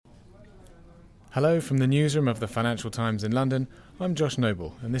Hello from the newsroom of the Financial Times in London. I'm Josh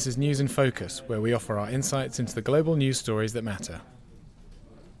Noble, and this is News in Focus, where we offer our insights into the global news stories that matter.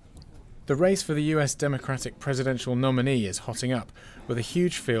 The race for the US Democratic presidential nominee is hotting up, with a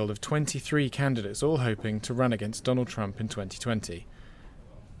huge field of 23 candidates all hoping to run against Donald Trump in 2020.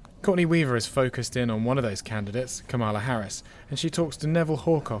 Courtney Weaver is focused in on one of those candidates, Kamala Harris, and she talks to Neville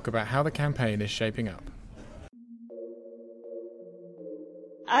Horcock about how the campaign is shaping up.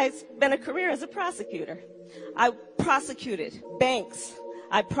 I spent a career as a prosecutor. I prosecuted banks.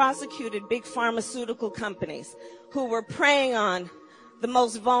 I prosecuted big pharmaceutical companies who were preying on the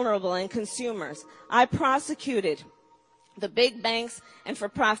most vulnerable and consumers. I prosecuted the big banks and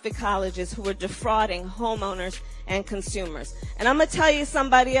for-profit colleges who were defrauding homeowners and consumers. And I'm going to tell you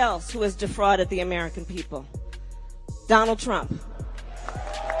somebody else who has defrauded the American people. Donald Trump.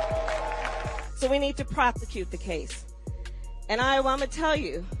 So we need to prosecute the case. And I'm going to tell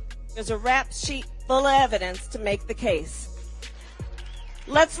you, there's a rap sheet full of evidence to make the case.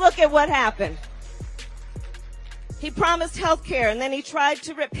 Let's look at what happened. He promised health care, and then he tried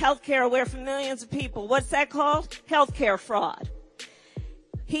to rip health care away from millions of people. What's that called? Health care fraud.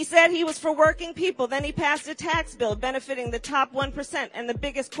 He said he was for working people. Then he passed a tax bill benefiting the top 1% and the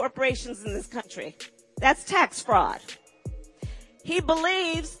biggest corporations in this country. That's tax fraud. He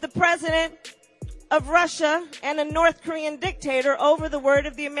believes the president of Russia and a North Korean dictator over the word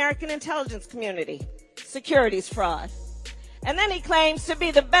of the American intelligence community. Securities fraud. And then he claims to be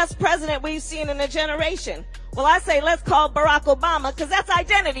the best president we've seen in a generation. Well, I say let's call Barack Obama, because that's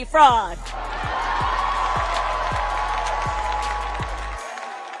identity fraud.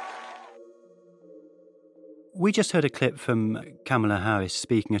 We just heard a clip from Kamala Harris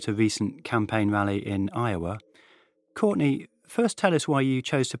speaking at a recent campaign rally in Iowa. Courtney, first tell us why you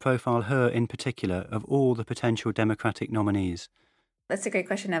chose to profile her in particular of all the potential Democratic nominees. That's a great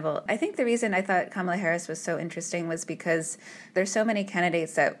question, Neville. I think the reason I thought Kamala Harris was so interesting was because there's so many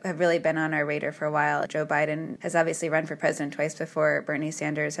candidates that have really been on our radar for a while. Joe Biden has obviously run for president twice before. Bernie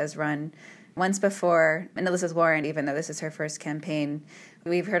Sanders has run once before. And Elizabeth Warren, even though this is her first campaign,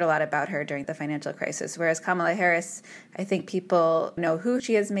 we've heard a lot about her during the financial crisis. Whereas Kamala Harris, I think people know who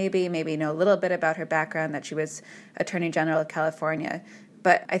she is maybe know a little bit about her background, that she was Attorney General of California.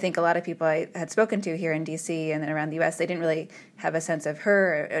 But I think a lot of people I had spoken to here in D.C. and around the U.S., they didn't really have a sense of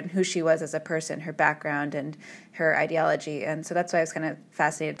her and who she was as a person, her background and her ideology. And so that's why I was kind of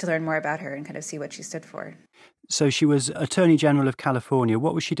fascinated to learn more about her and kind of see what she stood for. So she was Attorney General of California.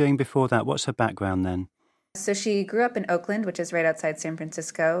 What was she doing before that? What's her background then? So she grew up in Oakland, which is right outside San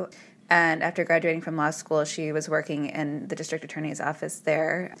Francisco. And after graduating from law school, she was working in the district attorney's office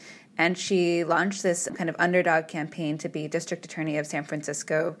there. And she launched this kind of underdog campaign to be district attorney of San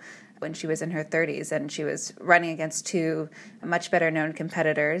Francisco when she was in her 30s. And she was running against two much better known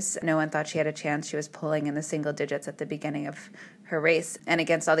competitors. No one thought she had a chance. She was polling in the single digits at the beginning of her race. And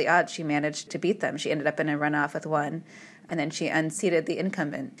against all the odds, she managed to beat them. She ended up in a runoff with one. And then she unseated the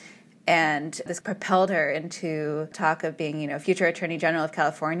incumbent. And this propelled her into talk of being, future Attorney General of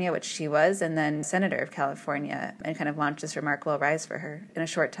California, which she was, and then Senator of California, and kind of launched this remarkable rise for her in a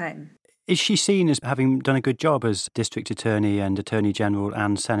short time. Is she seen as having done a good job as District Attorney and Attorney General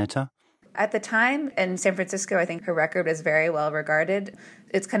and Senator? At the time in San Francisco, I think her record was very well regarded.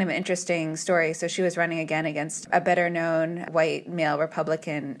 It's kind of an interesting story. So she was running again against a better-known white male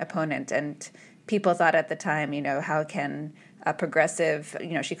Republican opponent, and people thought at the time, how can a progressive,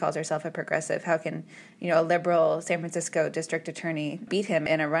 she calls herself a progressive, how can, a liberal San Francisco district attorney beat him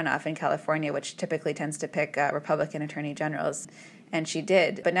in a runoff in California, which typically tends to pick Republican attorney generals? And she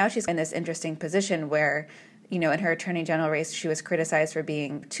did. But now she's in this interesting position where, in her attorney general race, she was criticized for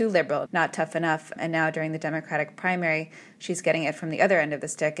being too liberal, not tough enough. And now during the Democratic primary, she's getting it from the other end of the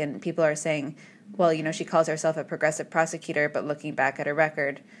stick. And people are saying, well, she calls herself a progressive prosecutor, but looking back at her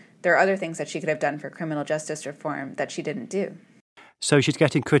record, there are other things that she could have done for criminal justice reform that she didn't do. So she's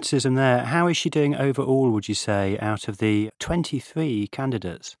getting criticism there. How is she doing overall, would you say, out of the 23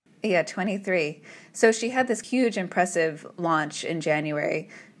 candidates? Yeah, 23. So she had this huge, impressive launch in January.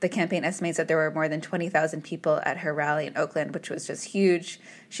 The campaign estimates that there were more than 20,000 people at her rally in Oakland, which was just huge.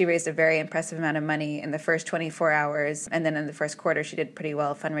 She raised a very impressive amount of money in the first 24 hours. And then in the first quarter, she did pretty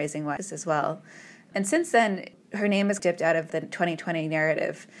well fundraising-wise as well. And since then, her name has dipped out of the 2020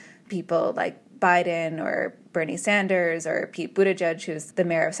 narrative. People like Biden or Bernie Sanders or Pete Buttigieg, who's the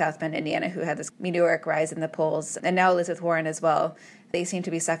mayor of South Bend, Indiana, who had this meteoric rise in the polls, and now Elizabeth Warren as well. They seem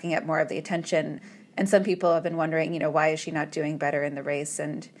to be sucking up more of the attention. And some people have been wondering, why is she not doing better in the race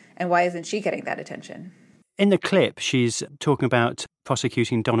and why isn't she getting that attention? In the clip, she's talking about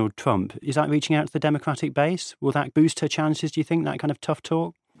prosecuting Donald Trump. Is that reaching out to the Democratic base? Will that boost her chances, do you think, that kind of tough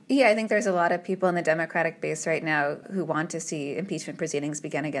talk? Yeah, I think there's a lot of people in the Democratic base right now who want to see impeachment proceedings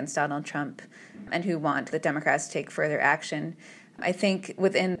begin against Donald Trump and who want the Democrats to take further action. I think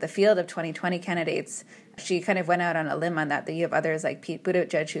within the field of 2020 candidates, she kind of went out on a limb on that you have others like Pete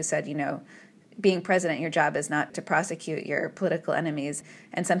Buttigieg who said, being president, your job is not to prosecute your political enemies.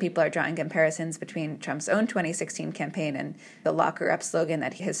 And some people are drawing comparisons between Trump's own 2016 campaign and the lock her up slogan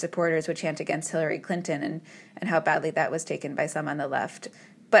that his supporters would chant against Hillary Clinton and how badly that was taken by some on the left.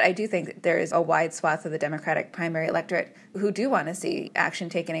 But I do think that there is a wide swath of the Democratic primary electorate who do want to see action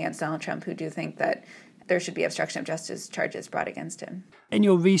taken against Donald Trump, who do think that there should be obstruction of justice charges brought against him. In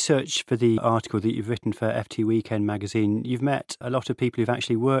your research for the article that you've written for FT Weekend magazine, you've met a lot of people who've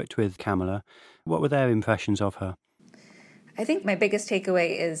actually worked with Kamala. What were their impressions of her? I think my biggest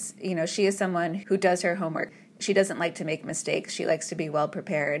takeaway is, she is someone who does her homework. She doesn't like to make mistakes. She likes to be well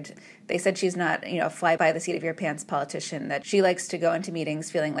prepared. They said she's not, a fly by the seat of your pants politician, that she likes to go into meetings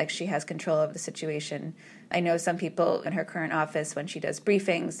feeling like she has control of the situation. I know some people in her current office, when she does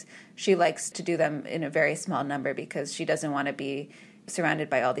briefings, she likes to do them in a very small number because she doesn't want to be surrounded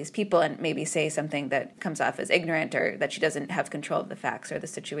by all these people and maybe say something that comes off as ignorant or that she doesn't have control of the facts or the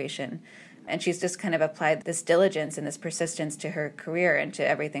situation. And she's just kind of applied this diligence and this persistence to her career and to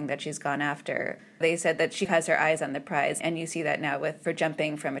everything that she's gone after. They said that she has her eyes on the prize, and you see that now with her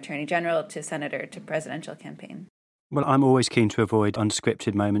jumping from attorney general to senator to presidential campaign. Well, I'm always keen to avoid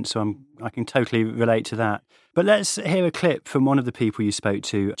unscripted moments, so I can totally relate to that. But let's hear a clip from one of the people you spoke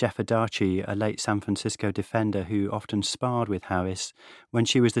to, Jeff Adachi, a late San Francisco defender who often sparred with Harris when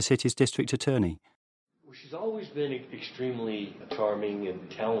she was the city's district attorney. She's always been extremely charming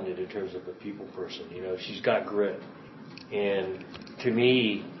and talented in terms of a people person. She's got grit. And to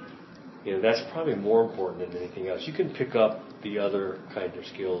me, that's probably more important than anything else. You can pick up the other kind of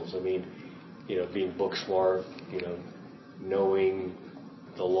skills. I mean, being book smart, knowing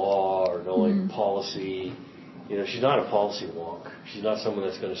the law or knowing policy. She's not a policy wonk. She's not someone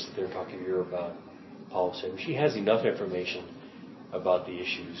that's going to sit there and talk to you about policy. I mean, she has enough information about the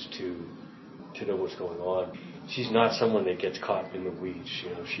issues to know what's going on. She's not someone that gets caught in the weeds.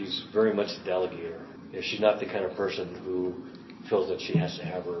 She's very much the delegator. She's not the kind of person who feels that she has to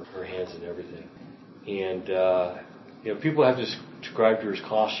have her hands in everything. And people have described her as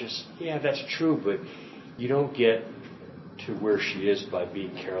cautious. Yeah, that's true, but you don't get to where she is by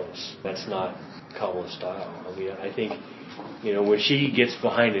being careless. That's not Kamala's style. I mean, I think, when she gets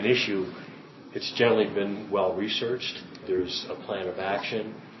behind an issue, it's generally been well researched. There's a plan of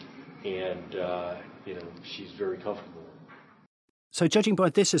action. And, she's very comfortable. So judging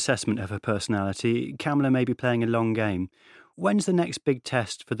by this assessment of her personality, Kamala may be playing a long game. When's the next big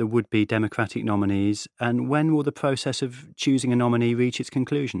test for the would-be Democratic nominees, and when will the process of choosing a nominee reach its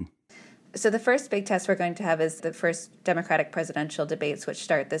conclusion? So the first big test we're going to have is the first Democratic presidential debates, which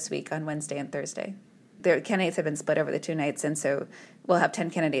start this week on Wednesday and Thursday. The candidates have been split over the two nights, and so we'll have 10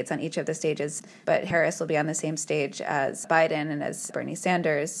 candidates on each of the stages. But Harris will be on the same stage as Biden and as Bernie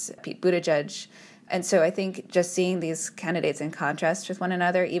Sanders, Pete Buttigieg. And so I think just seeing these candidates in contrast with one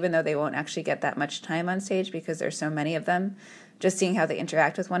another, even though they won't actually get that much time on stage because there's so many of them, just seeing how they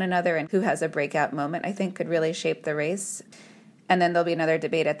interact with one another and who has a breakout moment, I think could really shape the race. And then there'll be another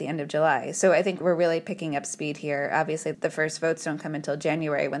debate at the end of July. So I think we're really picking up speed here. Obviously, the first votes don't come until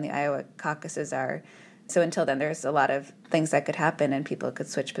January when the Iowa caucuses are. So until then, there's a lot of things that could happen and people could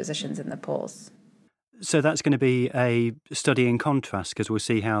switch positions in the polls. So that's going to be a study in contrast because we'll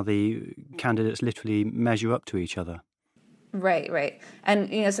see how the candidates literally measure up to each other. Right.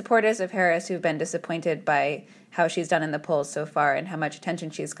 And, supporters of Harris who've been disappointed by how she's done in the polls so far and how much attention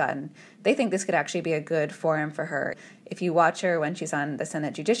she's gotten, they think this could actually be a good forum for her. If you watch her when she's on the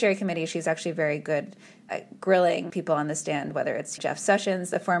Senate Judiciary Committee, she's actually very good at grilling people on the stand, whether it's Jeff Sessions,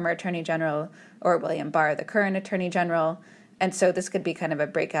 the former Attorney General, or William Barr, the current Attorney General. And so this could be kind of a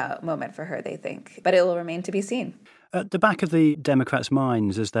breakout moment for her, they think. But it will remain to be seen. At the back of the Democrats'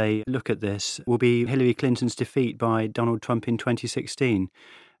 minds as they look at this will be Hillary Clinton's defeat by Donald Trump in 2016.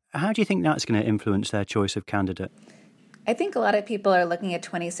 How do you think that's going to influence their choice of candidate? I think a lot of people are looking at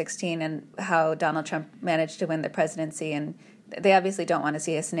 2016 and how Donald Trump managed to win the presidency, and they obviously don't want to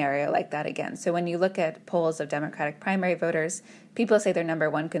see a scenario like that again. So when you look at polls of Democratic primary voters, people say their number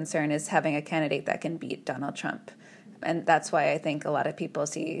one concern is having a candidate that can beat Donald Trump. And that's why I think a lot of people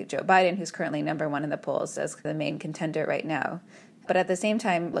see Joe Biden, who's currently number one in the polls, as the main contender right now. But at the same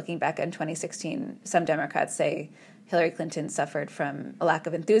time, looking back on 2016, some Democrats say Hillary Clinton suffered from a lack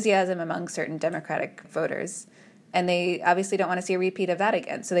of enthusiasm among certain Democratic voters. And they obviously don't want to see a repeat of that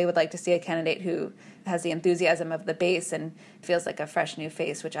again. So they would like to see a candidate who has the enthusiasm of the base and feels like a fresh new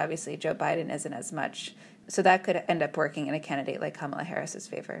face, which obviously Joe Biden isn't as much. So that could end up working in a candidate like Kamala Harris's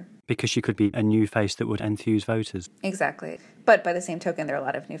favor. Because she could be a new face that would enthuse voters. Exactly. But by the same token, there are a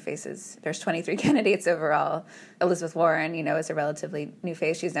lot of new faces. There's 23 candidates overall. Elizabeth Warren, is a relatively new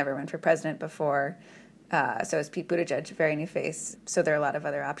face. She's never run for president before. So is Pete Buttigieg, very new face. So there are a lot of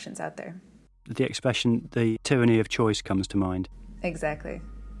other options out there. The expression, the tyranny of choice, comes to mind. Exactly.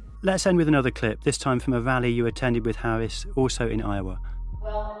 Let's end with another clip, this time from a rally you attended with Harris, also in Iowa.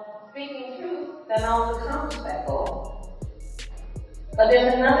 Well, speaking truth doesn't always accomplish that goal. But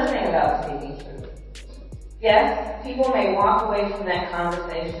there's another thing about speaking truth. Yes, people may walk away from that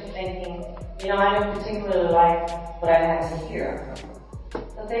conversation thinking, I don't particularly like what I had to hear.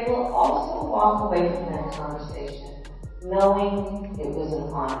 But they will also walk away from that conversation knowing it was an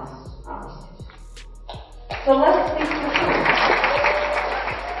honest conversation. So let's speak the truth.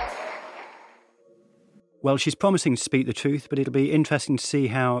 Well, she's promising to speak the truth, but it'll be interesting to see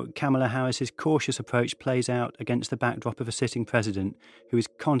how Kamala Harris's cautious approach plays out against the backdrop of a sitting president who is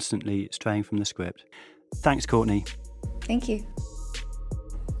constantly straying from the script. Thanks, Courtney. Thank you.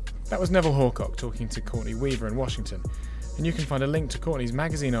 That was Neville Horcock talking to Courtney Weaver in Washington, and you can find a link to Courtney's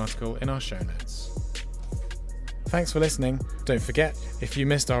magazine article in our show notes. Thanks for listening. Don't forget, if you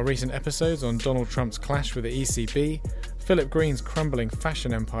missed our recent episodes on Donald Trump's clash with the ECB, Philip Green's crumbling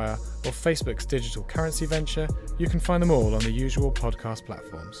fashion empire, or Facebook's digital currency venture, you can find them all on the usual podcast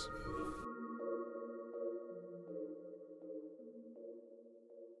platforms.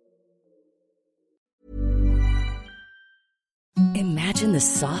 Imagine the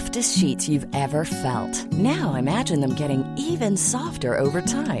softest sheets you've ever felt. Now imagine them getting even softer over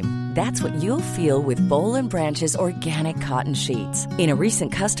time. That's what you'll feel with Boll & Branch's organic cotton sheets. In a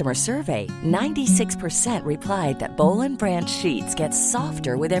recent customer survey, 96% replied that Boll & Branch sheets get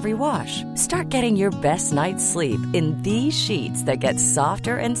softer with every wash. Start getting your best night's sleep in these sheets that get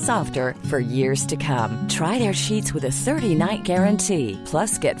softer and softer for years to come. Try their sheets with a 30-night guarantee.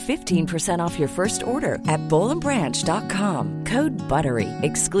 Plus, get 15% off your first order at bollandbranch.com. Code BUTTERY.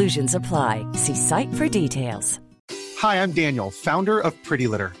 Exclusions apply. See site for details. Hi, I'm Daniel, founder of Pretty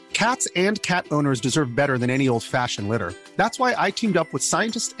Litter. Cats and cat owners deserve better than any old-fashioned litter. That's why I teamed up with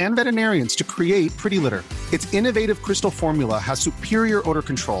scientists and veterinarians to create Pretty Litter. Its innovative crystal formula has superior odor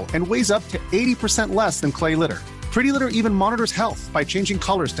control and weighs up to 80% less than clay litter. Pretty Litter even monitors health by changing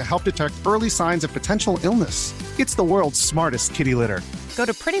colors to help detect early signs of potential illness. It's the world's smartest kitty litter. Go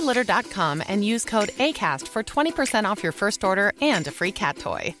to prettylitter.com and use code ACAST for 20% off your first order and a free cat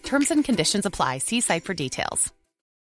toy. Terms and conditions apply. See site for details.